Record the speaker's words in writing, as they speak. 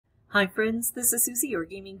Hi friends, this is Suzy, your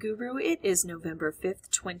gaming guru. It is November 5th,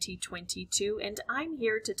 2022, and I'm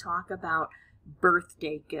here to talk about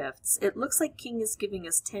birthday gifts. It looks like King is giving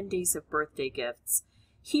us 10 days of birthday gifts.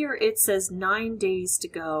 Here it says 9 days to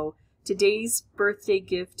go. Today's birthday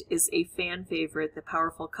gift is a fan favorite, the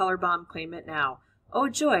powerful color bomb. Claim it now. Oh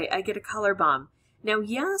joy, I get a color bomb. Now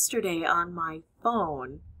yesterday on my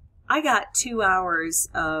phone, I got 2 hours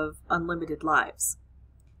of unlimited lives.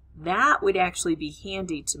 That would actually be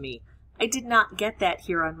handy to me. I did not get that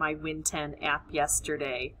here on my Win 10 app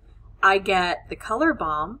yesterday. I get the color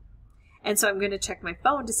bomb, and so I'm going to check my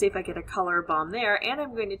phone to see if I get a color bomb there, and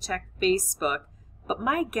I'm going to check Facebook. But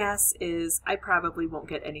my guess is I probably won't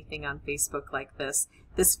get anything on Facebook like this.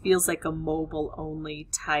 This feels like a mobile-only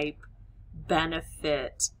type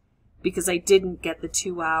benefit because I didn't get the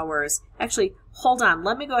 2 hours. Actually, hold on.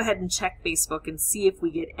 Let me go ahead and check Facebook and see if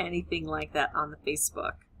we get anything like that on the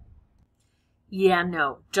Facebook. Yeah,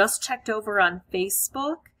 no, just checked over on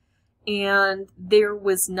Facebook, and there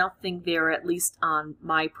was nothing there, at least on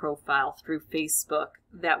my profile through Facebook,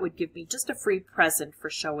 that would give me just a free present for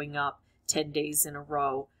showing up 10 days in a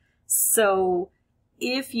row. So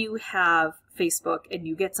if you have Facebook and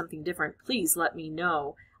you get something different, please let me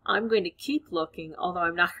know. I'm going to keep looking, although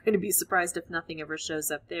I'm not going to be surprised if nothing ever shows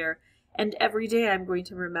up there. And every day I'm going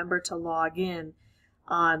to remember to log in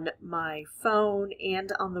on my phone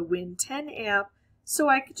and on the Win 10 app so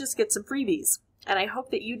I could just get some freebies. And I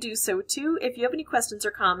hope that you do so too. If you have any questions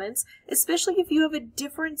or comments, especially if you have a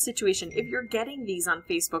different situation, if you're getting these on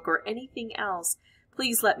Facebook or anything else,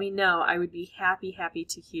 please let me know. I would be happy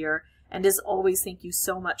to hear. And as always, thank you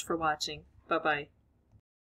so much for watching. Bye-bye.